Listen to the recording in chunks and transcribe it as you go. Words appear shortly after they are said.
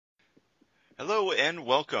Hello and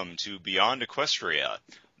welcome to Beyond Equestria.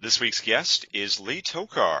 This week's guest is Lee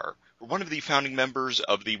Tockar, one of the founding members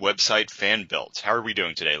of the website Fanbuilt. How are we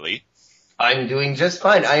doing today, Lee? I'm doing just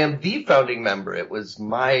fine. I am the founding member. It was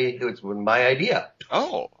my idea.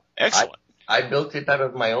 Oh, excellent. I built it out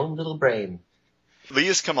of my own little brain. Lee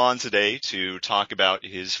has come on today to talk about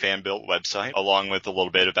his Fanbuilt website, along with a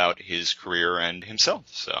little bit about his career and himself.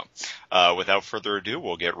 So, without further ado,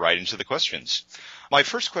 we'll get right into the questions. My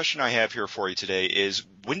first question I have here for you today is,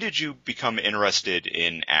 when did you become interested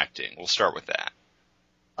in acting? We'll start with that.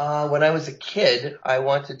 When I was a kid, I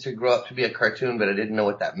wanted to grow up to be a cartoon, but I didn't know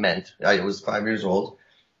what that meant. I was 5 years old.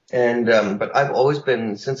 But I've always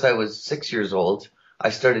been, since I was 6 years old,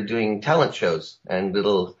 I started doing talent shows and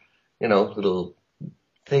little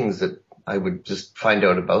things that I would just find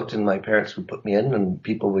out about, and my parents would put me in, and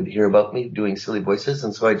people would hear about me doing silly voices,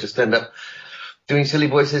 and so I just end up doing silly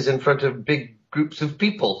voices in front of big groups of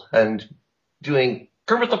people and doing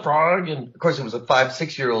Kermit the Frog, and of course it was a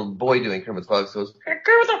 5-6-year-old boy doing Kermit the Frog, so it was, hey,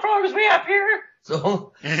 Kermit the Frog is way up here.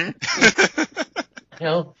 So,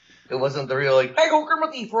 it wasn't the real, like, hey, go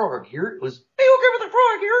Kermit the Frog here. It was, hey, go Kermit the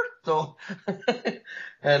Frog here. So,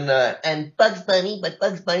 and Bugs Bunny, but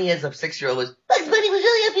Bugs Bunny as a 6-year-old was, Bugs Bunny was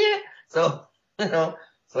really up here. So,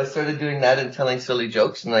 so I started doing that and telling silly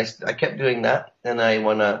jokes, and I kept doing that, and I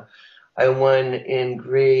won in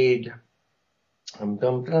grade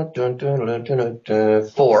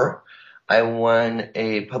 4. I won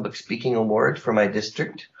a public speaking award for my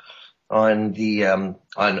district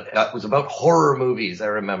it was about horror movies, I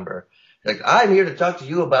remember. Like, I'm here to talk to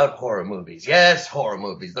you about horror movies. Yes, horror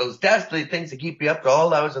movies. Those dastardly things that keep you up to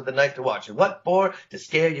all hours of the night to watch. And what for? To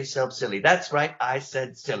scare yourself silly. That's right, I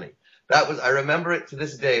said silly. I remember it to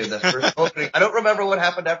this day, the first opening. I don't remember what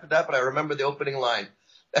happened after that, but I remember the opening line.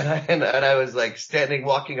 And I was like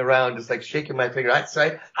walking around, just like shaking my finger. That's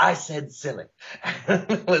right, I said silly.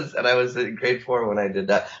 And I was in grade 4 when I did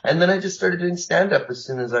that. And then I just started doing stand-up as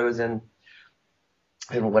soon as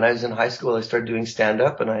and when I was in high school, I started doing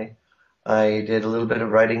stand-up, and I did a little bit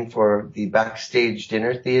of writing for the Backstage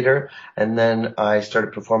Dinner Theater, and then I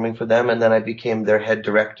started performing for them, and then I became their head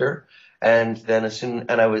director. And then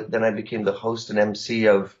I became the host and MC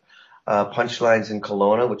of Punchlines in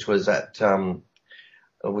Kelowna, which was held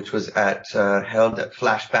at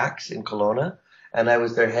Flashbacks in Kelowna, and I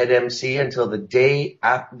was their head MC until the day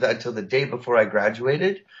before I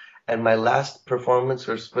graduated. And my last performance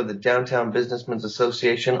was for the Downtown Businessmen's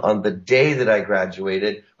Association on the day that I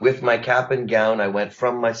graduated. With my cap and gown, I went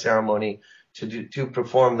from my ceremony to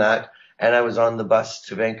perform that, and I was on the bus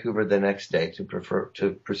to Vancouver the next day to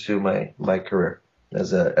pursue my career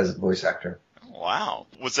as a voice actor. Wow.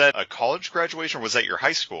 Was that a college graduation, or was that your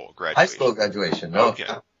high school graduation? High school graduation. No. Okay.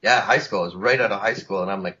 Yeah, high school. I was right out of high school,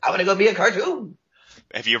 and I'm like, I want to go be a cartoon.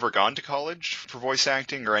 Have you ever gone to college for voice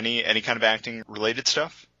acting or any kind of acting related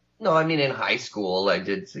stuff? No, I mean, in high school, I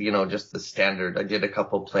did, just the standard. I did a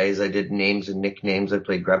couple plays. I did names and nicknames. I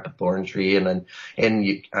played Grandpa Thorntree, and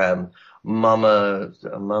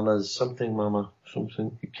Mama's something.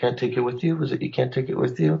 You can't take it with you. Was it You Can't Take It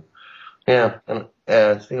With You? Yeah, and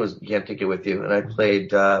I think it was You Can't Take It With You. And I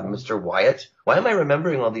played Mr. Wyatt. Why am I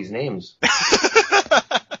remembering all these names?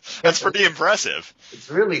 That's pretty impressive.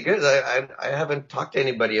 It's really good. I haven't talked to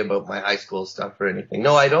anybody about my high school stuff or anything.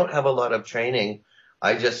 No, I don't have a lot of training.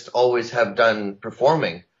 I just always have done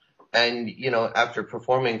performing. And, after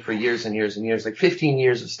performing for years and years and years, like 15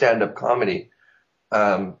 years of stand-up comedy,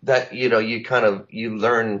 that, you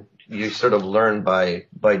sort of learn by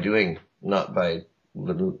doing, not by,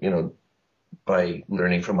 by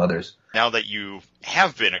learning from others. Now that you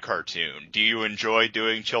have been a cartoon, do you enjoy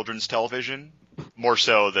doing children's television more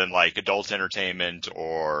so than like adult entertainment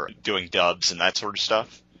or doing dubs and that sort of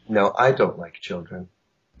stuff? No, I don't like children.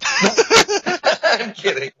 I'm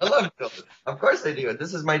kidding. I love children. Of course I do.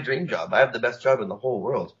 This is my dream job. I have the best job in the whole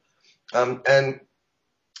world. And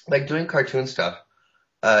like doing cartoon stuff,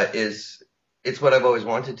 it's what I've always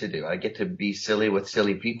wanted to do. I get to be silly with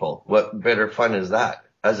silly people. What better fun is that?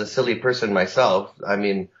 As a silly person myself, I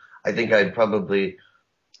mean, I think I would probably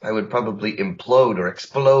implode or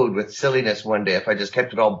explode with silliness one day if I just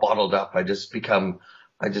kept it all bottled up. I just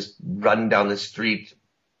run down the street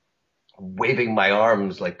waving my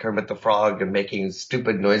arms like Kermit the Frog and making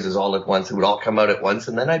stupid noises all at once. It would all come out at once,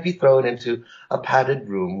 and then I'd be thrown into a padded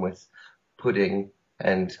room with pudding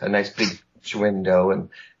and a nice big window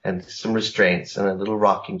and some restraints and a little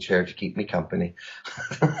rocking chair to keep me company.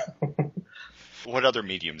 What other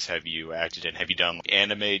mediums have you acted in? Have you done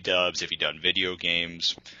anime dubs? Have you done video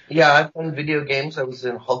games? Yeah, I've done video games. I was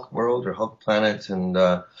in Hulk World or Hulk Planet, and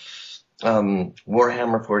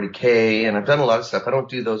Warhammer 40K, and I've done a lot of stuff. I don't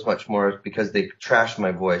do those much more because they trash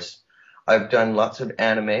my voice. I've done lots of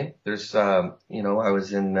anime. There's, I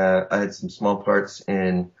had some small parts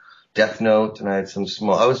in Death Note, and I was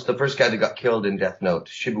the first guy that got killed in Death Note,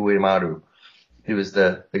 Shibuya Maru. He was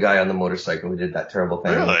the guy on the motorcycle who did that terrible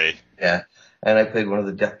thing. Really? Yeah. And I played one of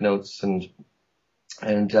the Death Notes, and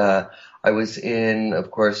I was in,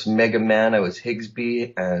 of course, Mega Man. I was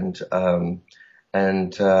Higsby and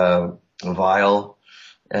Vile.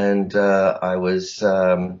 And,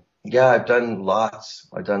 I've done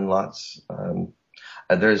lots.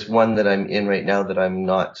 There's one that I'm in right now that I'm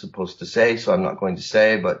not supposed to say, so I'm not going to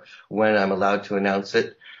say, but when I'm allowed to announce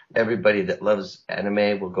it, everybody that loves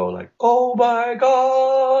anime will go like, "Oh my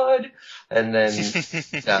God." And then,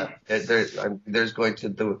 there's going to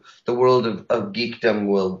the world of geekdom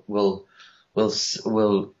will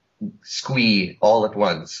squee all at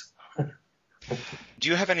once. Do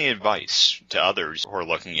you have any advice to others who are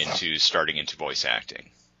looking into starting into voice acting?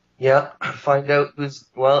 Yeah, find out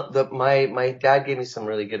my dad gave me some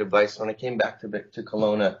really good advice when I came back to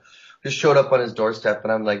Kelowna. Just showed up on his doorstep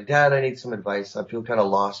and I'm like, "Dad, I need some advice. I feel kind of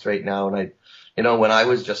lost right now." And when I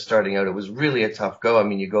was just starting out, it was really a tough go. I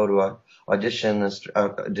mean, you go to a audition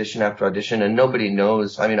after audition and nobody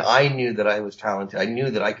knows. I mean, I knew that I was talented. I knew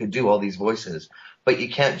that I could do all these voices, but you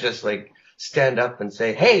can't just like stand up and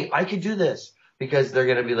say, "Hey, I could do this," because they're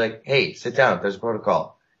going to be like, "Hey, sit down. There's a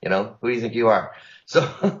protocol. Who do you think you are?" So,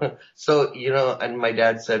 and my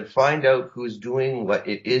dad said, find out who's doing what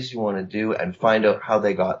it is you want to do and find out how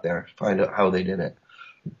they got there. Find out how they did it.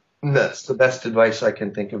 And that's the best advice I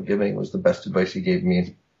can think of giving. Was the best advice he gave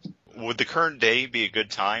me. Would the current day be a good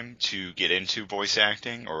time to get into voice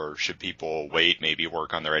acting, or should people wait, maybe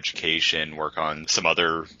work on their education, work on some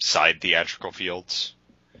other side theatrical fields?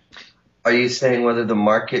 Are you saying whether the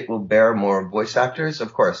market will bear more voice actors?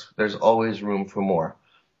 Of course, there's always room for more.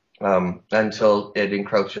 Until it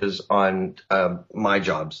encroaches on my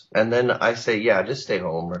jobs. And then I say, yeah, just stay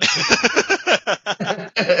home. All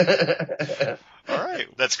right.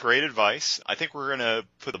 That's great advice. I think we're going to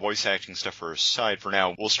put the voice acting stuff aside for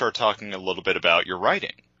now. We'll start talking a little bit about your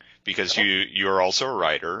writing, because you're also a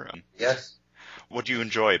writer. Yes. What do you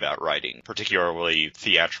enjoy about writing, particularly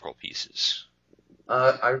theatrical pieces?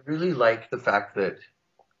 I really like the fact that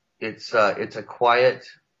it's a quiet,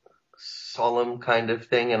 solemn kind of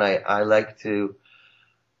thing, and I like to.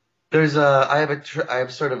 I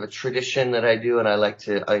have sort of a tradition that I do, and I like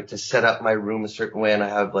to set up my room a certain way, and I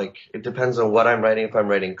have it depends on what I'm writing. If I'm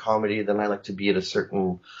writing comedy, then I like to be at a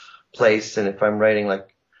certain place, and if I'm writing it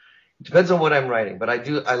depends on what I'm writing. But I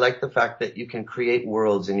like the fact that you can create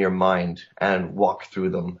worlds in your mind and walk through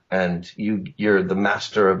them, and you're the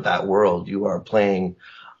master of that world. You are playing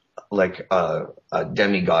like a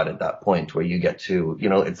demigod at that point where you get to,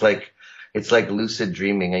 it's like lucid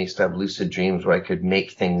dreaming. I used to have lucid dreams where I could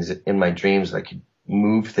make things in my dreams. I could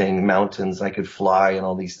move mountains. I could fly and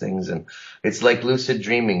all these things. And it's like lucid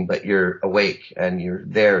dreaming, but you're awake and you're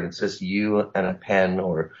there. And it's just you and a pen,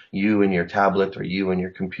 or you and your tablet, or you and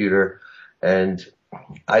your computer. And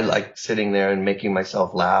I like sitting there and making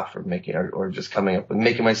myself laugh, or just coming up and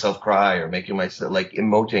making myself cry, or making myself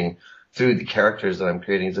emoting through the characters that I'm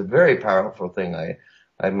creating. It's a very powerful thing.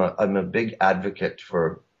 I'm a big advocate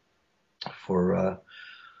for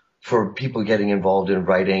people getting involved in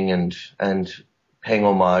writing and paying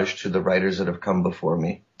homage to the writers that have come before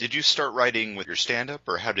me. Did you start writing with your stand-up,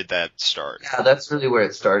 or how did that start? Yeah, that's really where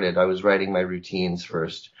it started. I was writing my routines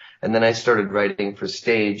first, and then I started writing for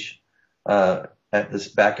stage at this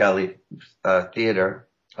back alley theater,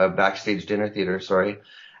 backstage dinner theater, sorry.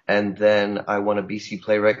 And then I won a BC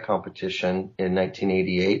playwright competition in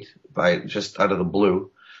 1988 just out of the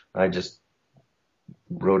blue. I just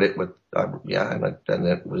wrote it and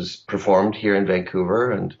it was performed here in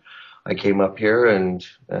Vancouver, and I came up here and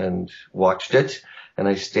watched it, and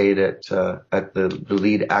I stayed at the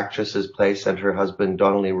lead actress's place, and her husband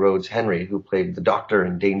Donnelly Rhodes Henry, who played the doctor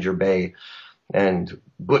in Danger Bay, and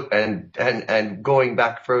going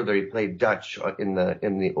back further, he played Dutch in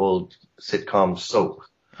the old sitcom Soap.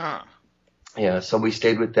 Huh. Yeah, so we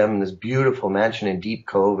stayed with them in this beautiful mansion in Deep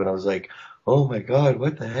Cove, and I was like, oh my God,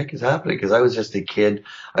 what the heck is happening? Because I was just a kid.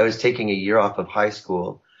 I was taking a year off of high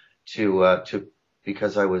school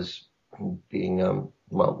because I was being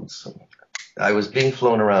I was being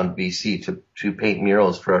flown around BC to paint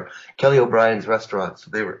murals for Kelly O'Brien's restaurants.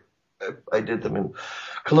 So I did them in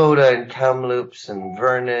Kelowna and Kamloops and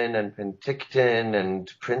Vernon and Penticton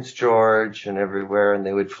and Prince George and everywhere, and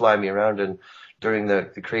they would fly me around, and during the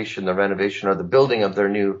creation, the renovation, or the building of their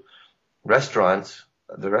new restaurants,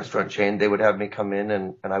 the restaurant chain, they would have me come in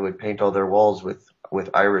and I would paint all their walls with with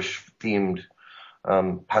Irish themed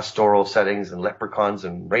pastoral settings and leprechauns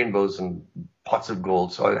and rainbows and pots of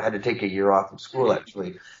gold. So I had to take a year off of school,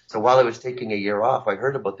 actually. So while I was taking a year off, I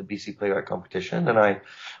heard about the BC Playwright Competition, and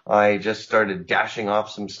I just started dashing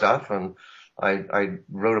off some stuff, and I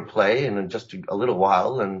wrote a play in just a little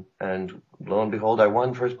while, and lo and behold, I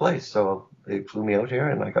won first place. So they flew me out here,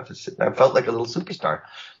 and I got to sit. I felt like a little superstar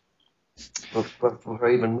before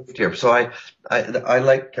I even moved here. So I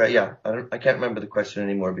like, I can't remember the question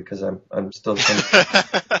anymore because I'm still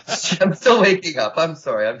I'm still waking up. I'm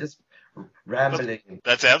sorry. I'm just rambling.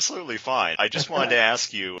 That's absolutely fine. I just wanted to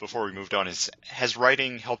ask you before we moved on, has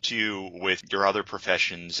writing helped you with your other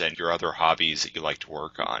professions and your other hobbies that you like to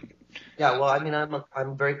work on? Yeah, well, I mean, I'm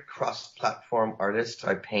a very cross-platform artist.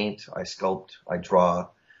 I paint, I sculpt, I draw,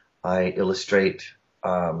 I illustrate,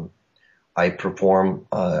 I perform,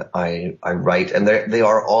 I write, and they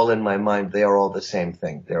are all in my mind. They are all the same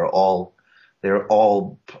thing. They're all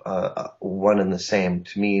one and the same.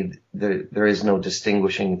 To me, there is no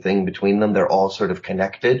distinguishing thing between them. They're all sort of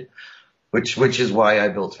connected, which is why I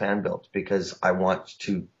built Fanbuilt, because I want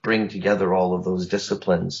to bring together all of those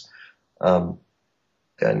disciplines.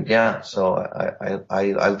 And yeah, so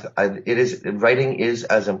it is, writing is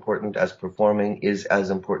as important as performing, is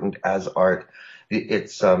as important as art.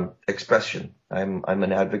 It's expression. I'm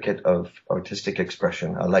an advocate of artistic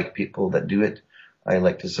expression. I like people that do it. I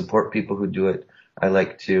like to support people who do it. I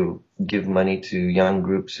like to give money to young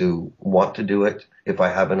groups who want to do it. If I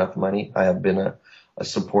have enough money, I have been a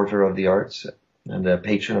supporter of the arts and a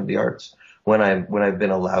patron of the arts when I've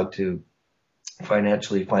been allowed to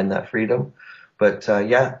financially find that freedom. But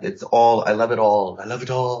yeah, it's all, I love it all. I love it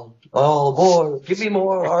all. Oh, more. Give me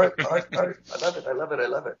more art. I love it. I love it. I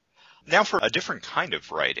love it. Now for a different kind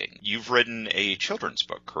of writing. You've written a children's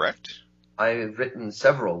book, correct? I've written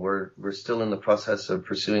several. We're still in the process of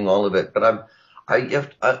pursuing all of it. But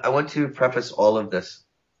I want to preface all of this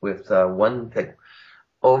with one thing.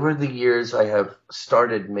 Over the years, I have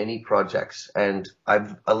started many projects, and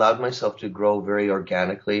I've allowed myself to grow very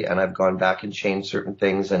organically, and I've gone back and changed certain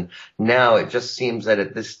things. And now it just seems that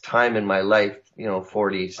at this time in my life,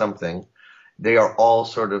 40 something, they are all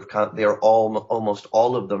almost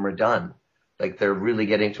all of them are done. Like they're really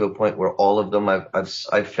getting to a point where all of them,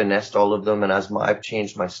 I've finessed all of them. And as I've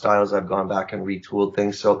changed my styles, I've gone back and retooled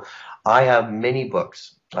things. So I have many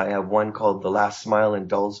books. I have one called The Last Smile in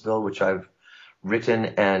Dullsville, which I've written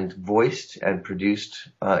and voiced and produced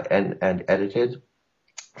and edited.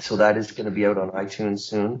 So that is going to be out on iTunes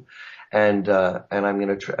soon. And I'm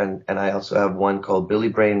going to and I also have one called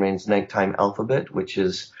Billy Brainrain's Nighttime Alphabet, which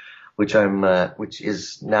is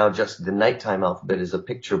now just the Nighttime Alphabet is a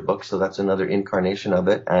picture book. So that's another incarnation of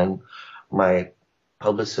it. And my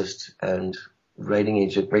publicist and writing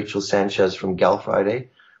agent, Rachel Sanchez from Gal Friday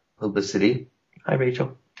Publicity. Hi,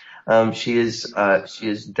 Rachel. She is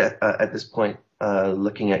at this point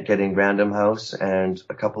looking at getting Random House and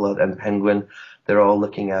and Penguin. They're all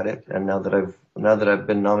looking at it. And now that I've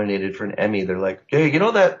been nominated for an Emmy, they're like, hey,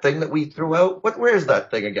 that thing that we threw out? Where is that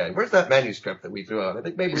thing again? Where's that manuscript that we threw out? I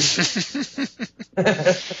think maybe.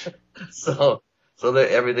 So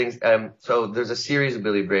everything's so there's a series of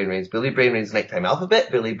Billy Brainrain's. Billy Brainrain's Nighttime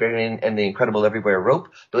Alphabet, Billy Brainrain and the Incredible Everywhere Rope,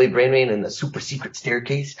 Billy Brainrain and the Super Secret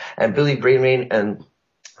Staircase, and Billy Brainrain and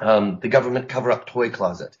the Government Cover-Up Toy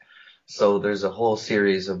Closet. So there's a whole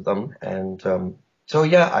series of them, and so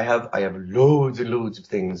yeah, I have loads and loads of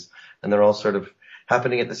things, and they're all sort of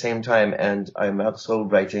happening at the same time. And I'm also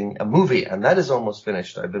writing a movie, and that is almost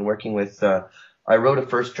finished. I've been working with. I wrote a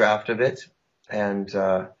first draft of it, and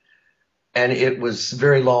it was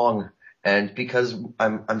very long. And because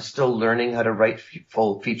I'm still learning how to write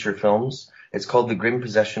full feature films, it's called The Grim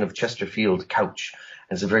Possession of Chesterfield Couch.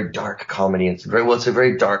 And it's a very dark comedy. It's a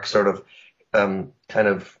very dark sort of kind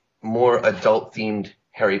of more adult themed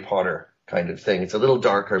Harry Potter kind of thing. It's a little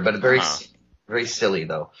darker, but very silly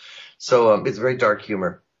though. So it's very dark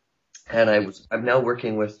humor. And I'm now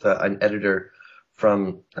working with an editor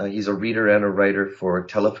from he's a reader and a writer for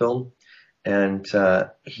Telefilm. And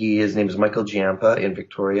his name is Michael Giampa in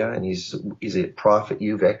Victoria, and he's a prof at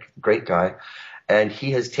UVic, great guy. And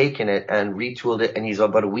he has taken it and retooled it, and he's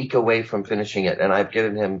about a week away from finishing it. And I've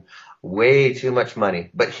given him way too much money,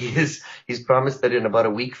 but he's promised that in about a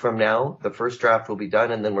week from now, the first draft will be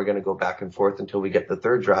done, and then we're going to go back and forth until we get the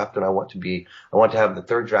third draft. And I want to have the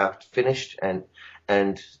third draft finished and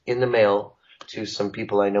in the mail to some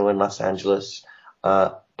people I know in Los Angeles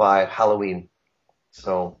by Halloween.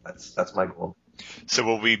 So that's my goal. So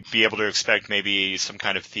will we be able to expect maybe some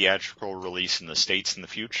kind of theatrical release in the States in the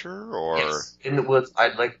future, or? Yes. And it was, I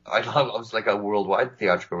was like a worldwide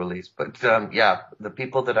theatrical release, but, yeah, the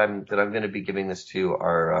people that I'm going to be giving this to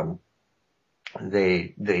are,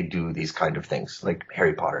 they do these kind of things, like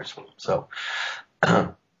Harry Potter's. So,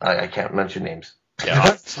 I can't mention names. Yeah,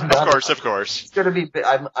 of course. It's gonna be.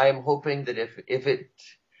 I'm hoping that if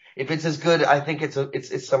it's as good, I think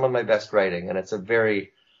it's some of my best writing, and it's a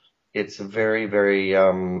very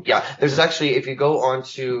yeah. There's actually, if you go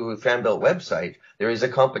onto Fanbuilt website, there is a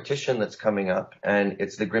competition that's coming up, and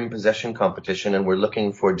it's the Grim Possession competition, and we're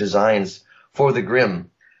looking for designs for the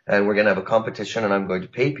Grim, and we're gonna have a competition, and I'm going to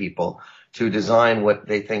pay people to design what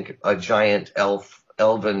they think a giant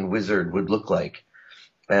elven wizard would look like.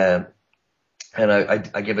 And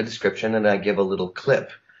I give a description and I give a little clip.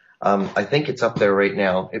 I think it's up there right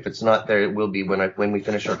now. If it's not there, it will be when we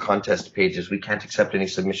finish our contest pages. We can't accept any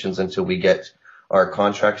submissions until we get our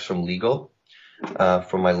contracts from legal,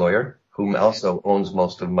 from my lawyer, whom also owns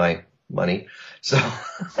most of my money. So,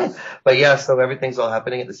 but yeah, so everything's all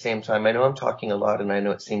happening at the same time. I know I'm talking a lot, and I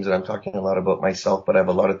know it seems that I'm talking a lot about myself, but I have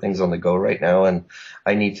a lot of things on the go right now, and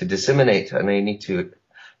I need to disseminate, and I need to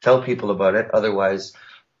tell people about it. Otherwise,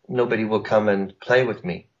 nobody will come and play with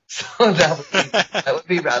me. So that would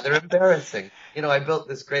be rather embarrassing. You know, I built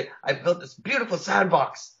this beautiful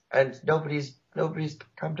sandbox, and nobody's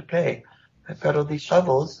come to play. I've got all these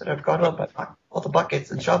shovels, and I've got all the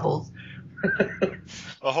buckets and shovels.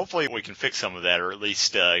 Well, hopefully we can fix some of that, or at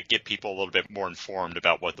least get people a little bit more informed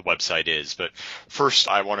about what the website is. But first,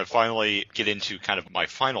 I want to finally get into kind of my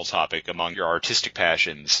final topic among your artistic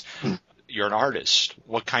passions. You're an artist.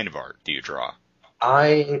 What kind of art do you draw?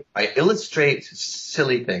 I illustrate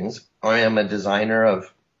silly things. I'm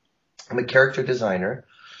a character designer,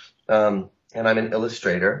 and I'm an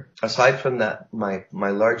illustrator. Aside from that, my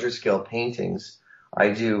larger scale paintings, I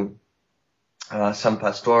do some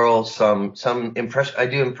pastoral, I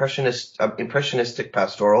do impressionistic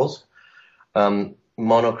pastorals,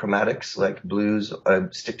 monochromatics like blues. I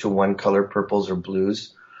stick to one color, purples or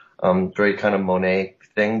blues, very kind of Monet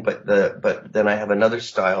thing. But then I have another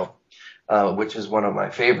style, which is one of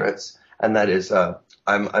my favorites, and that is I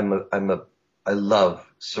love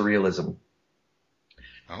surrealism.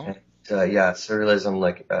 Oh. And,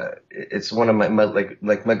 surrealism, it's one of my like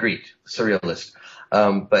Magritte, surrealist.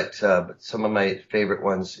 But some of my favorite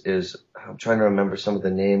ones is, I'm trying to remember some of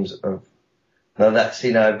the names of, now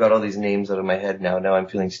I've got all these names out of my head now. Now I'm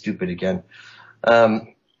feeling stupid again. Oh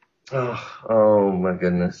my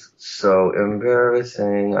goodness. So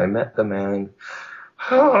embarrassing. I met the man.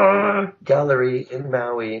 Gallery in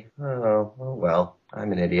Maui. Oh, well,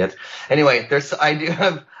 I'm an idiot. Anyway, there's a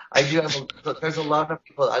lot of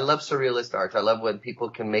people. I love surrealist art. I love when people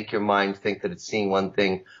can make your mind think that it's seeing one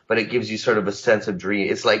thing, but it gives you sort of a sense of dream.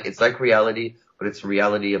 It's like reality, but it's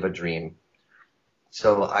reality of a dream.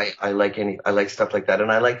 So I like stuff like that,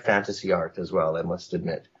 and I like fantasy art as well, I must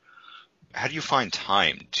admit. How do you find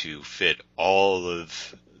time to fit all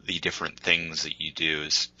of the different things that you do?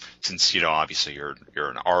 Since, obviously you're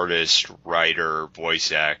an artist, writer,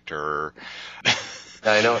 voice actor,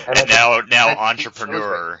 I know, and now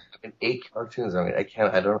entrepreneur. 8 cartoons. I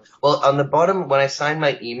don't know. Well, on the bottom, when I sign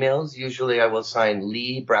my emails, usually I will sign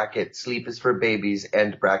Lee bracket sleep is for babies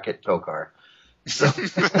end bracket Tockar. So,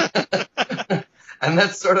 and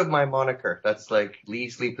that's sort of my moniker. That's like Lee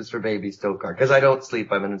sleep is for babies Tockar, because I don't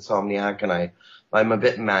sleep. I'm an insomniac, and I'm a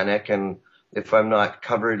bit manic, and if I'm not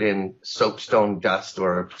covered in soapstone dust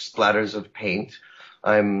or splatters of paint,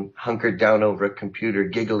 I'm hunkered down over a computer,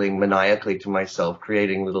 giggling maniacally to myself,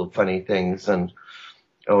 creating little funny things, and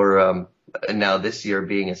now this year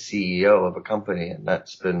being a CEO of a company, and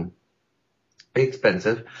that's been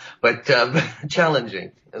expensive, but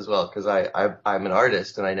challenging as well, because I'm an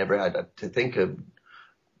artist, and I never had to think of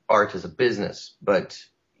art as a business, but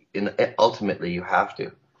ultimately you have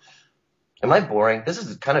to. Am I boring? This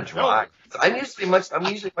is kind of dry. No. I'm usually much more, I'm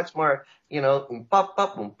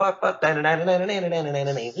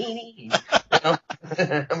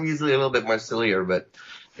usually a little bit more sillier, but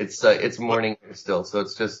it's morning still, so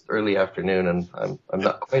it's just early afternoon, and I'm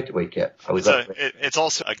not quite awake yet. It's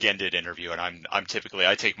also a Gended interview, and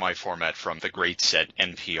I take my format from the greats at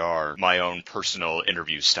NPR. My own personal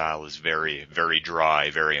interview style is very, very dry,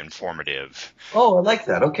 very informative. Oh, I like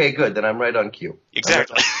that. Okay, good. Then I'm right on cue.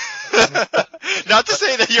 Exactly. Not to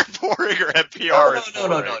say that you're boring or NPR is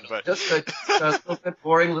boring. No. But... Just a little bit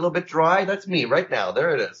boring, a little bit dry. That's me right now.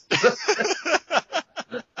 There it is.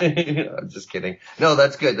 I'm just kidding. No,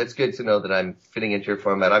 that's good. That's good to know that I'm fitting into your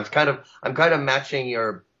format. I'm kind of matching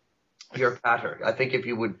your pattern. I think if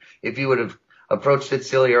you would have, approached it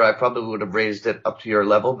sillier, I probably would have raised it up to your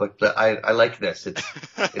level. But I like this. It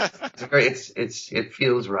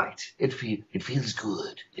feels right. It feels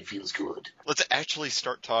good. It feels good. Let's actually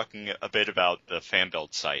start talking a bit about the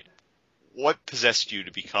Fanbuilt site. What possessed you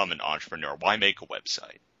to become an entrepreneur? Why make a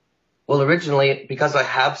website? Well, originally, because I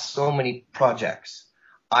have so many projects,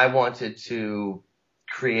 I wanted to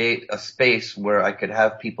create a space where I could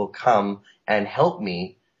have people come and help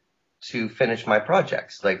me to finish my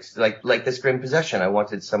projects. Like this Grim Possession. I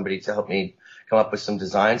wanted somebody to help me come up with some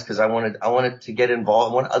designs because I wanted to get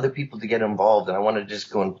involved. I want other people to get involved, and I wanted to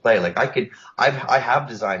just go and play. Like I have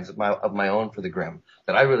designs of my own for the Grim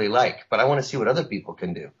that I really like, but I want to see what other people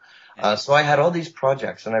can do. So I had all these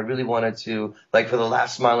projects, and I really wanted to, like for the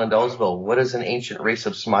last Smile in Dullsville, what does an ancient race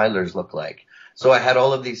of smilers look like? So I had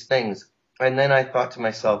all of these things, and then I thought to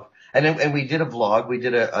myself, and we did a vlog, we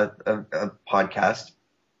did a podcast,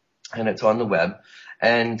 and it's on the web,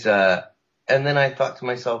 and then I thought to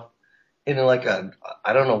myself, I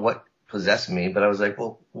don't know what possessed me, but I was like,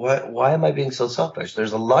 well, why am I being so selfish?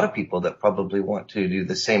 There's a lot of people that probably want to do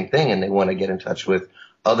the same thing, and they want to get in touch with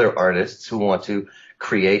other artists who want to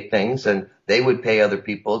create things, and they would pay other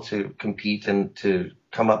people to compete and to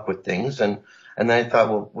come up with things. And then I thought,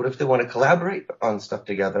 well, what if they want to collaborate on stuff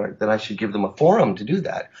together? Then I should give them a forum to do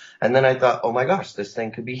that. And then I thought, oh my gosh, this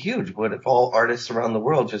thing could be huge. What if all artists around the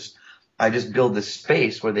world I just build this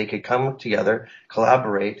space where they could come together,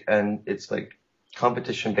 collaborate, and it's like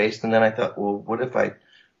competition based. And then I thought, well, what if I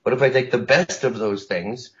take the best of those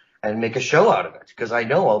things and make a show out of it? Because I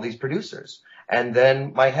know all these producers. And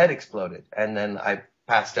then my head exploded, and then I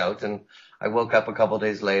passed out, and I woke up a couple of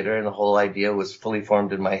days later, and the whole idea was fully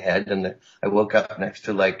formed in my head. And I woke up next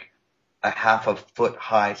to like a half a foot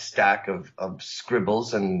high stack of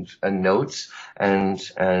scribbles and notes and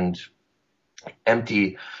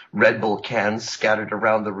empty Red Bull cans scattered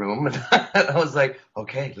around the room. And I was like,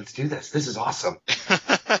 okay, let's do this. This is awesome.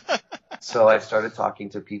 So I started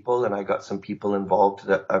talking to people, and I got some people involved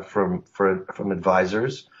from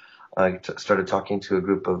advisors. I started talking to a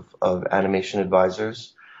group of animation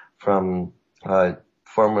advisors from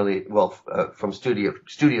from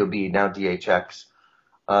Studio B, now DHX.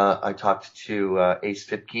 I talked to Ace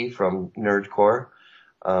Fipke from Nerdcore,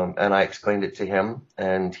 and I explained it to him,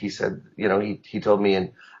 and he said, he told me,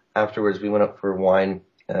 and afterwards we went up for wine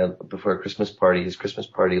before his Christmas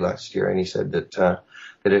party last year, and he said that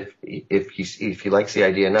if he likes the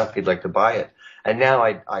idea enough, he'd like to buy it. And now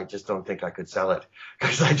I just don't think I could sell it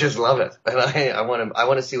because I just love it. And I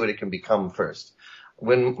want to see what it can become first.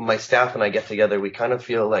 When my staff and I get together, we kind of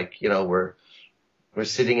feel like, we're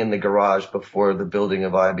sitting in the garage before the building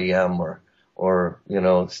of IBM or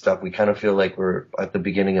stuff. We kind of feel like we're at the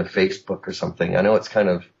beginning of Facebook or something. I know it's kind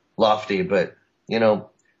of lofty, but,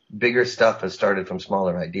 bigger stuff has started from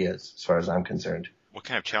smaller ideas as far as I'm concerned. What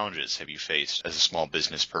kind of challenges have you faced as a small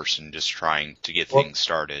business person just trying to get things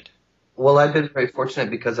started? Well, I've been very fortunate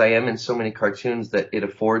because I am in so many cartoons that it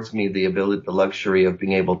affords me the luxury of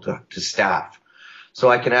being able to staff. So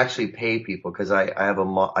I can actually pay people because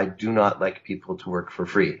I do not like people to work for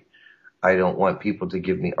free. I don't want people to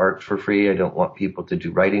give me art for free. I don't want people to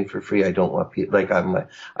do writing for free. I don't want people, I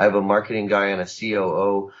have a marketing guy and a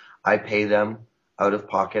COO. I pay them out of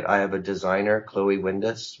pocket. I have a designer, Chloe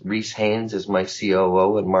Windus. Reese Haynes is my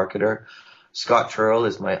COO and marketer. Scott Turrell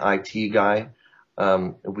is my IT guy.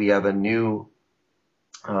 We have a new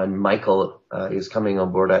Michael is coming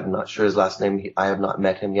on board. I'm not sure his last name. I have not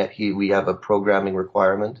met him yet. We have a programming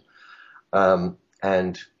requirement, and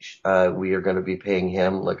we are going to be paying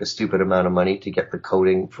him like a stupid amount of money to get the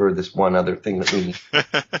coding for this one other thing that we need.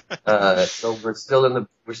 So we're still in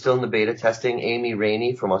the beta testing. Amy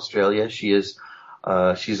Rainey from Australia. She's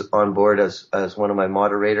on board as one of my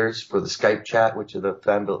moderators for the Skype chat, which is the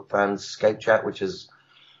Fanbuilt fans Skype chat, which is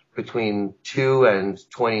between 2 and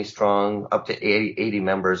 20 strong, up to 80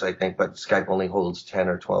 members, I think, but Skype only holds 10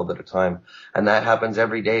 or 12 at a time. And that happens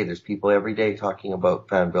every day. There's people every day talking about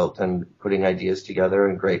Fanbuilt and putting ideas together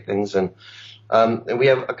and great things. And we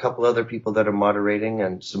have a couple other people that are moderating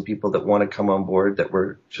and some people that want to come on board that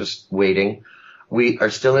we're just waiting. We are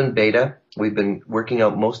still in beta. We've been working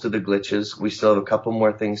out most of the glitches. We still have a couple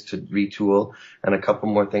more things to retool and a couple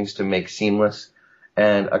more things to make seamless,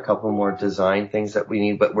 and a couple more design things that we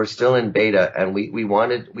need, but we're still in beta, and we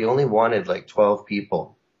only wanted like 12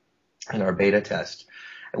 people in our beta test.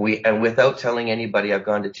 And without telling anybody, I've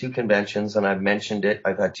gone to 2 conventions and I've mentioned it.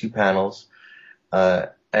 I've had 2 panels,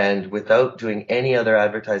 and without doing any other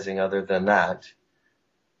advertising other than that,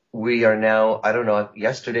 we are now, I don't know,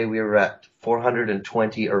 yesterday we were at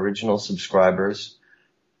 420 original subscribers,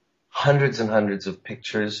 hundreds and hundreds of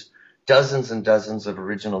pictures, dozens and dozens of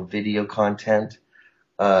original video content,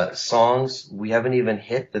 songs. We haven't even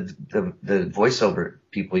hit the voiceover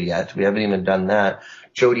people yet. We haven't even done that.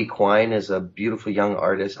 Jodie Quine is a beautiful young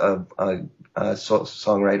artist,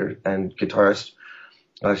 songwriter and guitarist.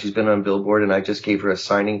 She's been on Billboard, and I just gave her a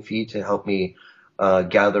signing fee to help me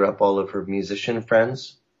gather up all of her musician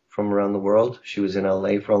friends from around the world. She was in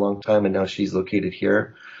LA for a long time, and now she's located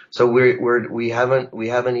here. So we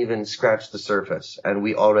haven't even scratched the surface, and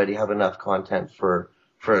we already have enough content for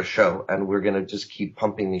a show, and we're gonna just keep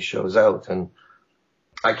pumping these shows out. And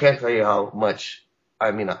I can't tell you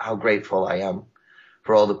how grateful I am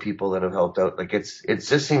for all the people that have helped out. Like it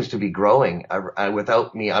just seems to be growing.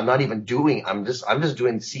 Without me, I'm just doing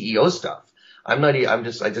CEO stuff.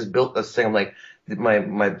 I just built this thing. I'm like,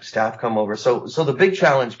 my staff come over. So the big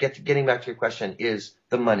challenge, getting back to your question, is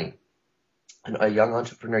the money. And a young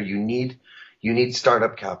entrepreneur, you need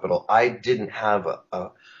startup capital. I didn't have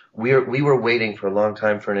we were waiting for a long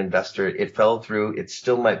time for an investor. It fell through. It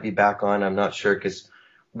still might be back on. I'm not sure, because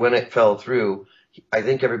when it fell through, I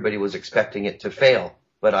think everybody was expecting it to fail,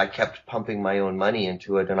 but I kept pumping my own money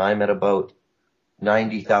into it, and I'm at about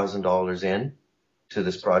 $90,000 in to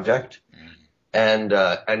this project, and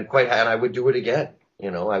I would do it again.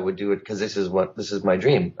 I would do it because this is my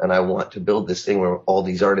dream, and I want to build this thing where all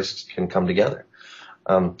these artists can come together.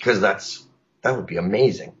 Because that would be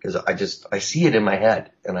amazing, because I see it in my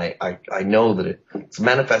head, and I know that it's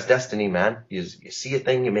manifest destiny, man. You see a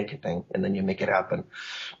thing, you make a thing, and then you make it happen.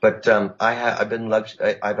 But I've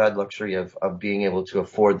had luxury of being able to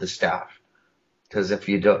afford the staff, because if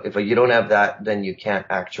you don't have that, then you can't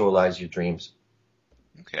actualize your dreams.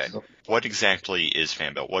 Okay. So, what exactly is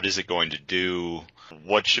Fanbuilt? What is it going to do?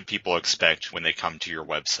 What should people expect when they come to your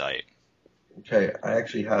website? Okay, I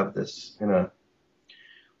actually have this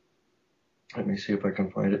let me see if I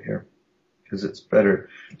can find it here, because it's better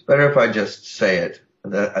if I just say it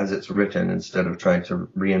as it's written instead of trying to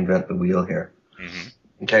reinvent the wheel here.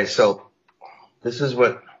 Mm-hmm. Okay, so this is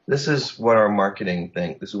what our marketing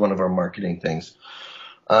thing. This is one of our marketing things.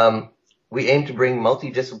 We aim to bring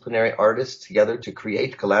multidisciplinary artists together to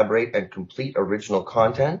create, collaborate, and complete original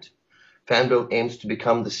content. Fanbuilt aims to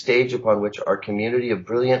become the stage upon which our community of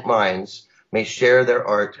brilliant minds may share their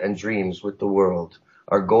art and dreams with the world.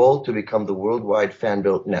 Our goal, to become the worldwide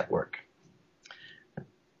Fanbuilt network.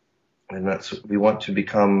 And we want to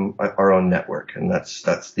become our own network, and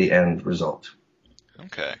that's the end result.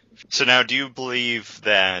 Okay. So now, do you believe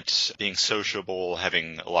that being sociable,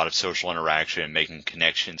 having a lot of social interaction, making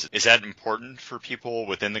connections, is that important for people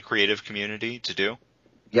within the creative community to do?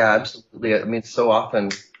 Yeah, absolutely. I mean, so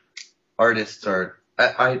often artists are,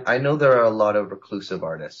 I know there are a lot of reclusive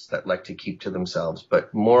artists that like to keep to themselves,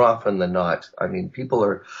 but more often than not, I mean, people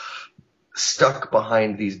are stuck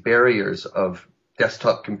behind these barriers of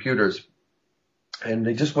desktop computers, and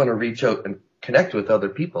they just want to reach out and connect with other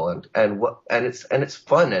people, and it's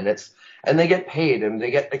fun, and they get paid, and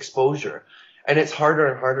they get exposure. And it's harder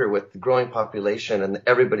and harder with the growing population, and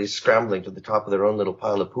everybody's scrambling to the top of their own little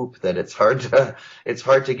pile of poop, that it's hard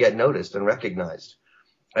to get noticed and recognized.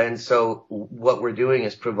 And so what we're doing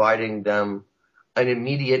is providing them an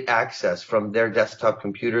immediate access from their desktop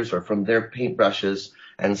computers or from their paintbrushes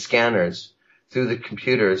and scanners through the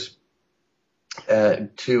computers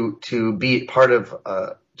to be part of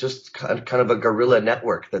just kind of a guerrilla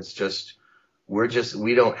network that's just we're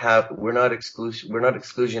not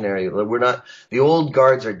exclusionary. The old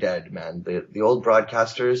guards are dead, man. The old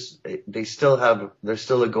broadcasters, they're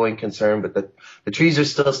still a going concern, but the trees are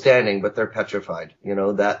still standing, but they're petrified.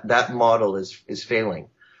 That model is failing.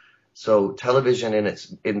 So television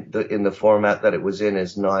in the format that it was in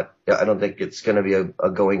is not, I don't think it's going to be a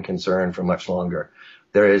going concern for much longer.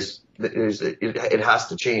 It has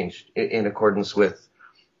to change in accordance with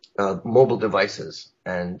mobile devices,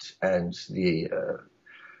 and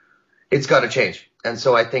it's got to change. And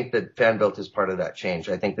so I think that Fanbuilt is part of that change.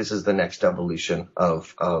 I think this is the next evolution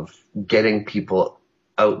of getting people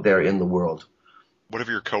out there in the world. What have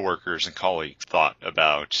your coworkers and colleagues thought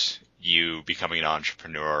about you becoming an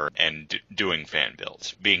entrepreneur and doing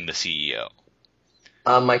Fanbuilt, being the CEO?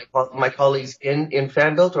 My colleagues in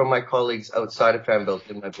Fanbuilt, or my colleagues outside of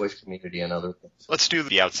Fanbuilt in my voice community and other things? Let's do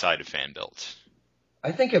the outside of Fanbuilt.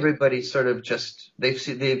 I think everybody sort of just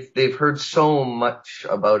they've heard so much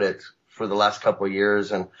about it for the last couple of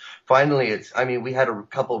years, and finally we had a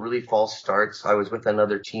couple really false starts. I was with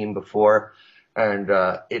another team before, and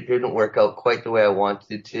it didn't work out quite the way I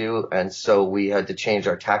wanted it to, and so we had to change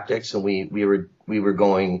our tactics, and we were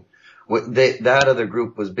going. That other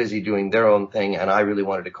group was busy doing their own thing, and I really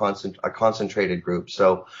wanted a concentrated group.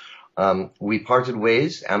 So We parted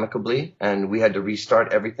ways amicably, and we had to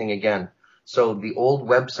restart everything again. So the old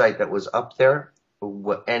website that was up there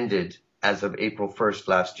ended as of April 1st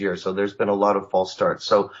last year. So there's been a lot of false starts.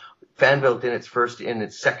 So Fanbuilt in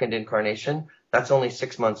its second incarnation, that's only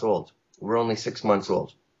 6 months old. We're only 6 months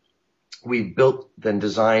old. We built, then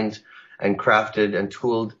designed and crafted and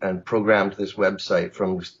tooled and programmed this website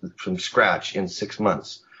from scratch in 6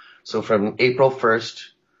 months. So from April 1st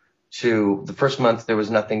to the first month, there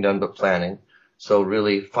was nothing done but planning. So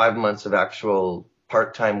really 5 months of actual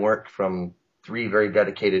part-time work from 3 very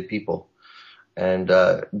dedicated people. And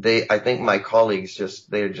I think my colleagues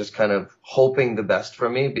they're just kind of hoping the best for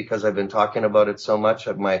me because I've been talking about it so much.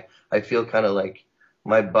 I feel kind of like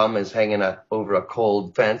my bum is hanging over a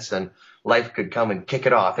cold fence and life could come and kick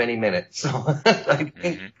it off any minute. So I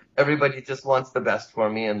think everybody just wants the best for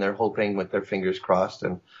me and they're hoping with their fingers crossed.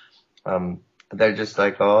 And they're just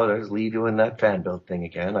like, oh, there's Lee doing that Fanbuilt thing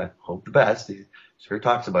again. I hope the best. He sure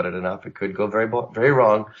talks about it enough. It could go very, very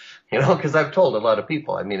wrong, because I've told a lot of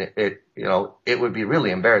people. I mean, it would be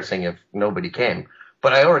really embarrassing if nobody came.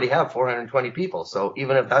 But I already have 420 people. So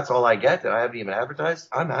even if that's all I get and I haven't even advertised,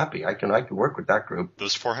 I'm happy. I can work with that group.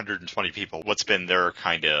 Those 420 people, what's been their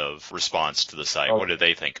kind of response to the site? What do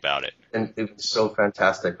they think about it? And it was so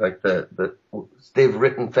fantastic. Like they've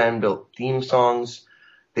written Fanbuilt theme songs.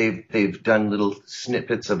 They've done little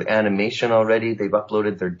snippets of animation already. They've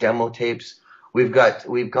uploaded their demo tapes. We've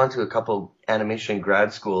gone to a couple animation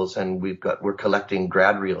grad schools and we're collecting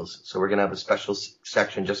grad reels. So we're going to have a special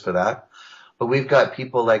section just for that. But we've got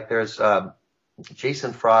people like there's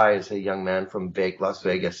Jason Fry is a young man from Las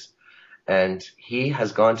Vegas, and he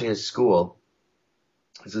has gone to his school.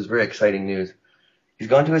 This is very exciting news. He's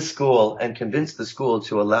gone to his school and convinced the school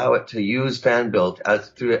to allow it to use Fanbuilt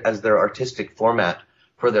as their artistic format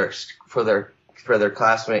for their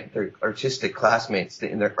artistic classmates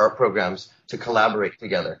in their art programs to collaborate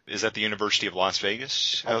together. Is that the University of Las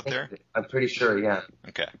Vegas out there? I'm pretty sure, yeah.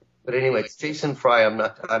 Okay. But anyway, it's Jason Fry. I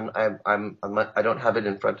don't have it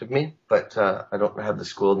in front of me, but I don't have the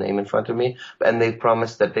school name in front of me. And they've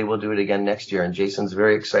promised that they will do it again next year. And Jason's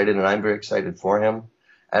very excited, and I'm very excited for him.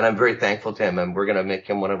 And I'm very thankful to him. And we're going to make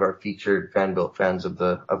him one of our featured Fanbuilt fans of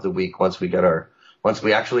the week once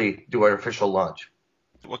we actually do our official launch.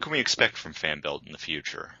 What can we expect from Fanbuilt in the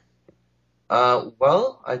future?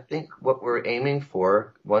 Well, I think what we're aiming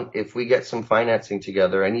for, if we get some financing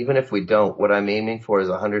together, and even if we don't, what I'm aiming for is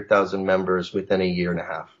 100,000 members within a year and a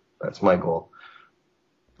half. That's my goal.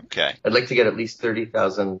 Okay. I'd like to get at least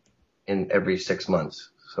 30,000 in every 6 months.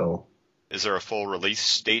 So. Is there a full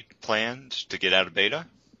release date planned to get out of beta?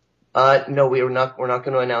 No, we're not going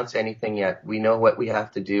to announce anything yet. We know what we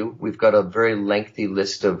have to do. We've got a very lengthy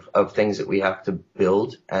list of things that we have to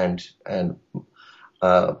build and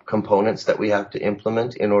components that we have to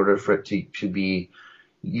implement in order for it to be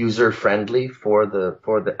user friendly for the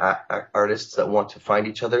artists that want to find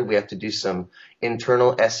each other. We have to do some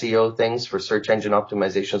internal SEO things for search engine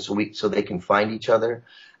optimization so they can find each other.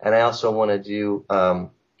 And I also want to do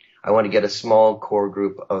I want to get a small core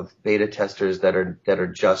group of beta testers that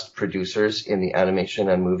are just producers in the animation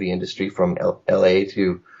and movie industry from LA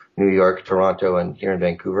to New York, Toronto, and here in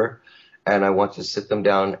Vancouver. And I want to sit them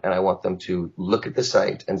down and I want them to look at the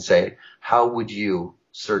site and say, how would you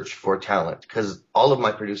search for talent? Because all of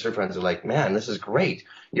my producer friends are like, man, this is great.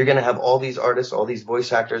 You're going to have all these artists, all these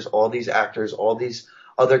voice actors, all these actors, all these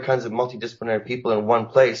other kinds of multidisciplinary people in one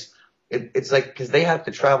place. It's like, because they have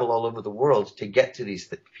to travel all over the world to get to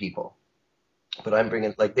these people. But I'm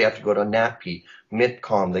bringing, like, they have to go to NAPI,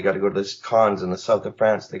 MITCOM, they got to go to the cons in the south of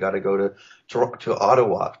France, they got to go to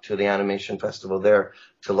Ottawa, to the animation festival there,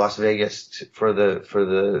 to Las Vegas for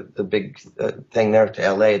the big thing there,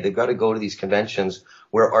 to LA. They've got to go to these conventions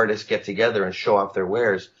where artists get together and show off their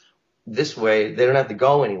wares. This way, they don't have to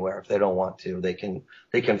go anywhere if they don't want to. They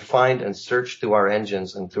can find and search through our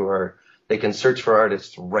engines and they can search for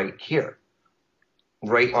artists right here,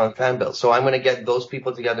 right on Fanbuilt. So I'm going to get those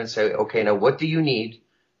people together and say, okay, now what do you need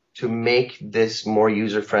to make this more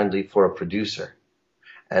user friendly for a producer?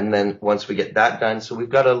 And then once we get that done, so we've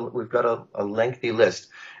got a lengthy list.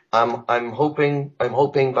 I'm hoping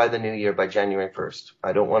by the new year, by January 1st.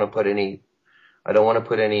 I don't want to put any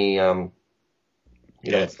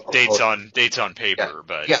dates on paper,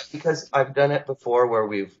 but because I've done it before where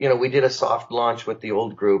we did a soft launch with the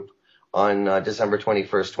old group on December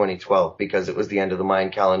 21st, 2012, because it was the end of the Mayan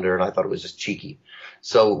calendar and I thought it was just cheeky.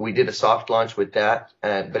 So we did a soft launch with that,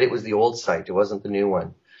 but it was the old site. It wasn't the new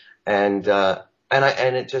one. And it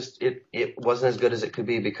wasn't as good as it could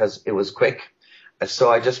be because it was quick.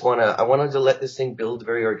 So I wanted to let this thing build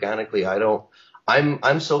very organically. I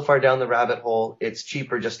I'm so far down the rabbit hole, it's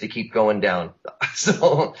cheaper just to keep going down.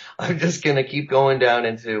 So I'm just going to keep going down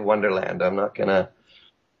into Wonderland.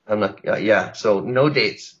 Yeah. So no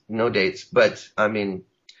dates. But I mean,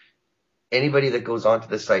 anybody that goes onto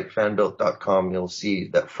the site, fanbuilt.com, you'll see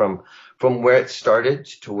that from where it started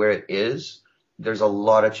to where it is, there's a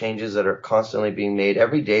lot of changes that are constantly being made.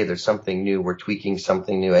 Every day there's something new. We're tweaking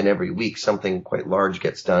something new, and every week something quite large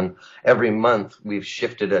gets done. Every month we've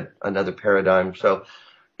shifted another paradigm. So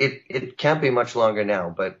it can't be much longer now,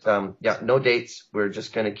 but yeah, no dates. We're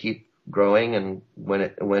just going to keep growing, and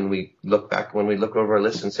when we look over our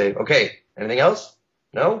list and say, okay, anything else?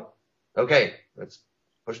 No? Okay, let's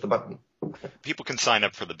push the button. People can sign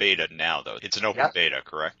up for the beta now, though. It's an open beta,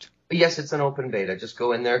 correct? Yes, it's an open beta. Just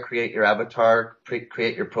go in there, create your avatar,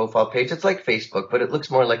 create your profile page. It's like Facebook, but it looks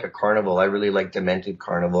more like a carnival. I really like demented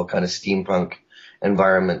carnival, kind of steampunk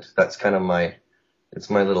environment. That's kind of my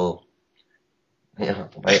little, my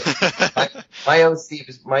OC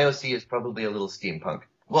is probably a little steampunk.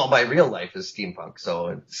 Well, my real life is steampunk.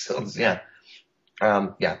 So yeah.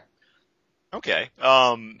 Yeah. Okay.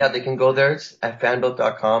 Yeah, they can go there. It's at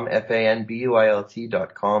fanbuilt.com,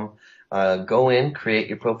 fanbuilt.com. Go in, create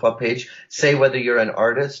your profile page, say whether you're an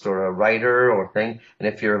artist or a writer or thing. And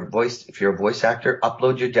if you're a voice actor,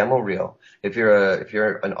 upload your demo reel. If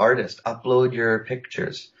you're an artist, upload your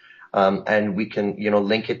pictures. And we can,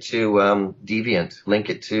 link it to, Deviant,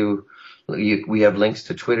 we have links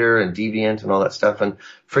to Twitter and Deviant and all that stuff. And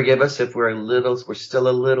forgive us if we're still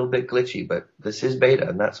a little bit glitchy, but this is beta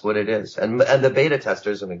and that's what it is. And the beta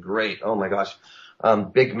testers have been great. Oh my gosh.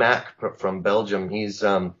 Big Mac from Belgium. He's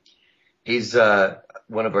one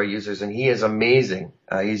of our users and he is amazing.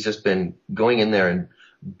 He's just been going in there and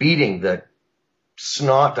beating the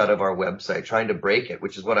snot out of our website, trying to break it,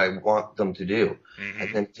 which is what I want them to do. Mm-hmm.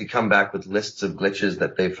 And then to come back with lists of glitches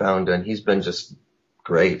that they found. And he's been just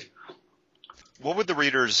great. What would the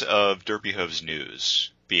readers of Derpy Hooves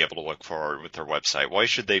News be able to look for with their website? Why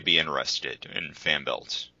should they be interested in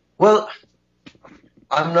Fanbuilt? Well,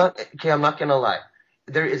 I'm not going to lie.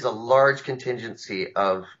 There is a large contingency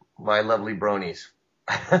of my lovely bronies.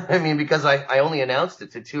 I mean, because I only announced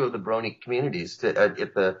it to two of the brony communities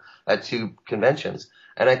at two conventions.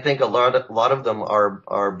 And I think a lot of them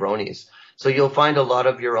are bronies. So you'll find a lot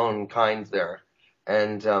of your own kind there.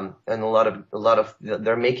 And a lot of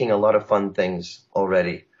they're making a lot of fun things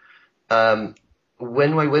already. When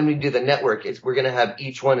we do the network, we're going to have,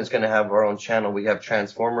 each one is going to have our own channel. We have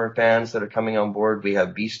Transformer fans that are coming on board. We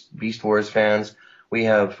have Beast Wars fans. We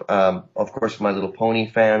have, of course, My Little Pony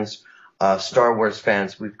fans, Star Wars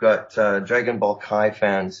fans. We've got, Dragon Ball Kai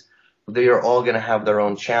fans. They are all going to have their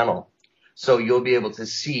own channel. So you'll be able to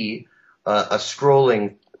see, a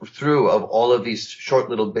scrolling through of all of these short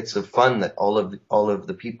little bits of fun that all of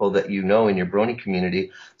the people that in your brony community,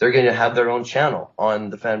 they're going to have their own channel on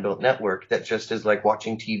the Fanbuilt network that just is like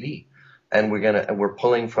watching TV. And we're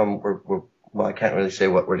pulling from, well, I can't really say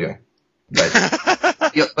what we're doing, but,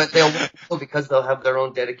 but because they'll have their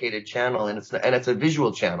own dedicated channel and it's a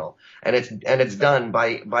visual channel and it's done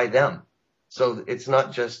by them. So it's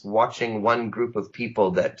not just watching one group of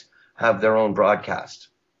people that have their own broadcast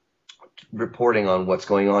reporting on what's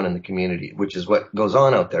going on in the community, which is what goes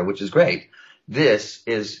on out there, which is great. This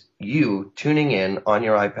is you tuning in on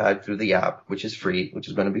your iPad through the app, which is free, which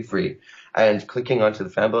is going to be free, and clicking onto the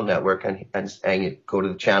Fanbuilt network and you go to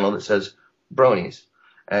the channel that says bronies.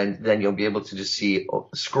 And then you'll be able to just see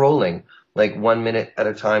scrolling like 1 minute at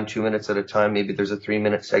a time, 2 minutes at a time. Maybe there's a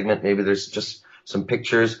 3-minute segment. Maybe there's just some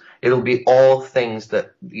pictures. It'll be all things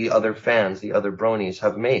that the other fans, the other bronies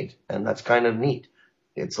have made. And that's kind of neat.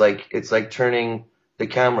 It's like turning the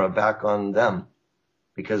camera back on them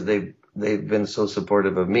because they've been so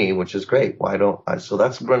supportive of me, which is great. Why don't I? So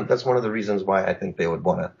that's one of the reasons why I think they would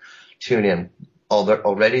want to tune in.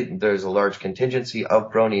 Already there's a large contingency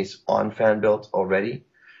of bronies on Fanbuilt already,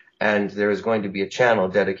 and there is going to be a channel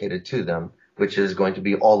dedicated to them, which is going to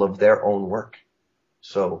be all of their own work.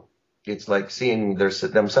 So it's like seeing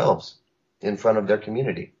themselves in front of their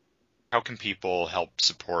community. How can people help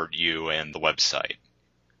support you and the website?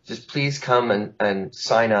 Just please come and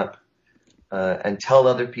sign up, and tell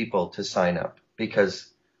other people to sign up, because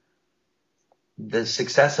the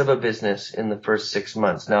success of a business in the first 6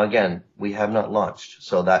 months. Now, again, we have not launched,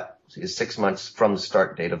 so that is 6 months from the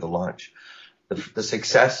start date of the launch. The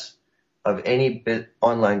success of any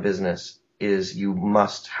online business is you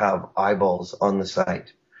must have eyeballs on the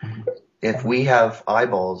site. Mm-hmm. If we have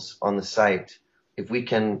eyeballs on the site, if we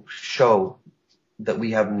can show that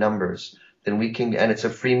we have numbers, then we can, and it's a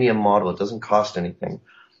freemium model, it doesn't cost anything,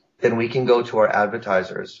 then we can go to our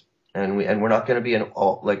advertisers And we're not going to be in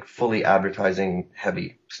all like fully advertising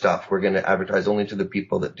heavy stuff. We're going to advertise only to the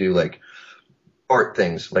people that do like art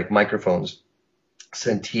things like microphones,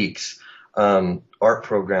 Cintiqs, art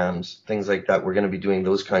programs, things like that. We're going to be doing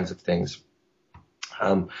those kinds of things.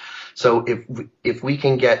 So if we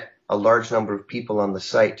can get a large number of people on the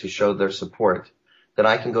site to show their support, then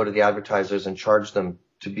I can go to the advertisers and charge them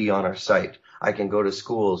to be on our site. I can go to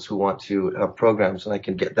schools who want to have programs and I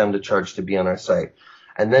can get them to charge to be on our site.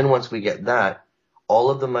 And then once we get that, all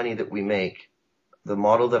of the money that we make, the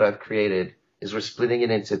model that I've created is we're splitting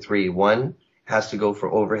it into three. One has to go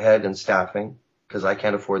for overhead and staffing because I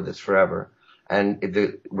can't afford this forever. And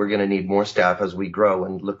we're going to need more staff as we grow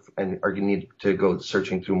and look and are going to need to go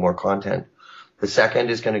searching through more content. The second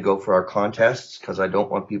is going to go for our contests because I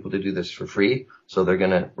don't want people to do this for free. So we're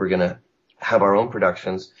going to have our own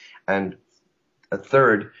productions. And a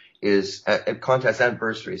third is contests and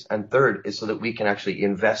bursaries. And third is so that we can actually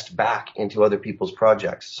invest back into other people's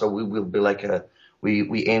projects. So we will be like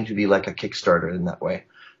we aim to be like a Kickstarter in that way.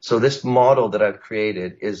 So this model that I've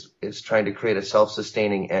created is trying to create a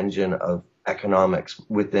self-sustaining engine of economics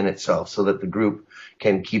within itself so that the group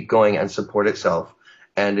can keep going and support itself.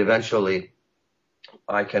 And eventually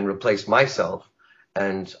I can replace myself,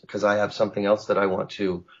 and because I have something else that I want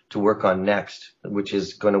to work on next, which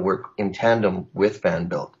is going to work in tandem with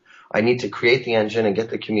Fanbuilt. I need to create the engine and get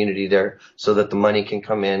the community there so that the money can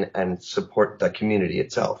come in and support the community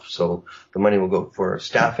itself. So the money will go for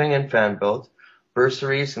staffing and Fanbuilt,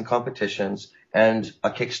 bursaries and competitions, and a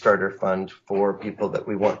Kickstarter fund for people that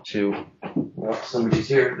we want to. Well, somebody's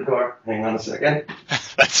here at the door. Hang on a second.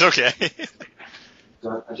 That's okay.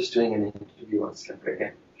 I'm just doing an interview on Skype right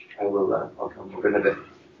now. I'll come over in a bit.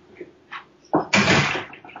 Okay.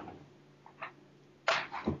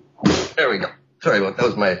 There we go. Sorry about that.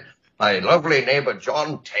 Was my lovely neighbor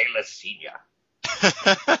John Taylor Sr.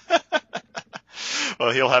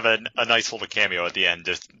 Well, he'll have a nice little cameo at the end,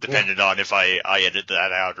 depending on if I edit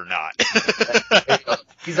that out or not.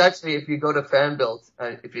 He's actually, if you go to Fanbuilt,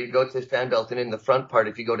 and in the front part,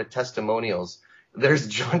 if you go to testimonials, there's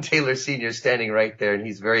John Taylor Sr. standing right there, and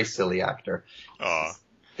he's a very silly actor. Aw.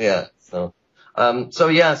 Yeah. So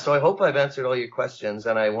I hope I've answered all your questions,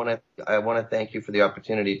 and I want to thank you for the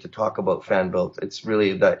opportunity to talk about Fanbuilt. It's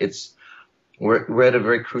really we're at a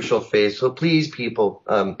very crucial phase. So please, people,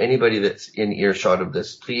 anybody that's in earshot of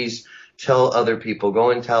this, please tell other people.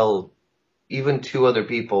 Go and tell even 2 other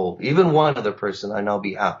people, even 1 other person, and I'll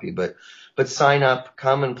be happy. But sign up,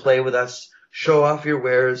 come and play with us, show off your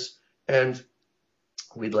wares, and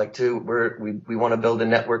we'd like to. We want to build a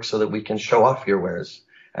network so that we can show off your wares,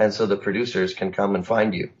 and so the producers can come and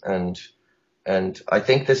find you. And I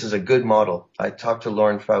think this is a good model. I talked to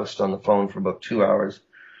Lauren Faust on the phone for about 2 hours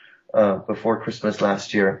before Christmas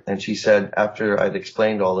last year, and she said, after I'd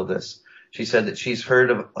explained all of this, she said that she's heard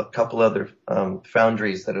of a couple other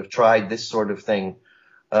foundries that have tried this sort of thing,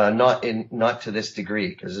 not to this degree,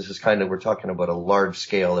 because this is we're talking about a large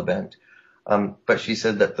scale event. But she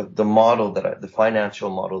said that the financial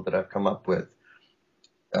model that I've come up with,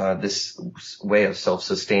 this way of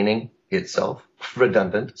self-sustaining itself,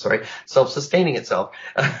 self-sustaining itself,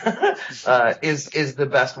 is the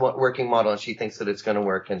best working model, and she thinks that it's going to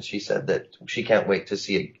work. And she said that she can't wait to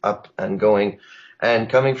see it up and going. And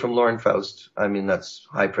coming from Lauren Faust, I mean, that's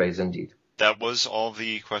high praise indeed. That was all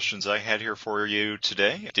the questions I had here for you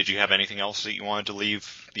today. Did you have anything else that you wanted to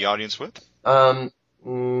leave the audience with? No,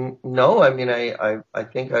 I mean, I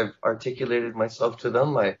think I've articulated myself to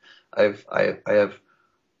them. I have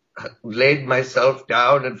laid myself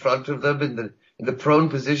down in front of them in the prone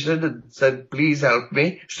position and said, please help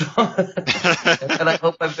me. So, and I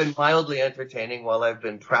hope I've been mildly entertaining while I've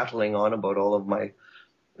been prattling on about all of my,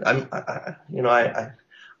 I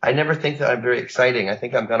never think that I'm very exciting. I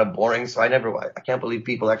think I'm kind of boring. So I can't believe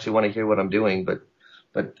people actually want to hear what I'm doing, but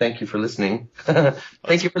thank you for listening.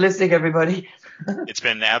 Thank you for listening, everybody. It's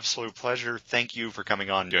been an absolute pleasure. Thank you for coming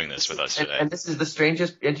on and doing this with us today. And this is the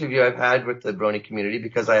strangest interview I've had with the Brony community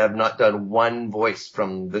because I have not done one voice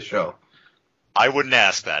from the show. I wouldn't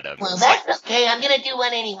ask that. Well, that's okay. I'm going to do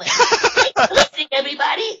one anyway. Thanks for listening,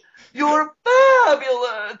 everybody. You're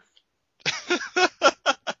fabulous.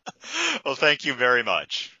 Well, thank you very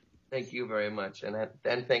much. Thank you very much. And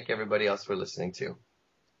thank everybody else for listening too.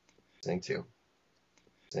 Listening too.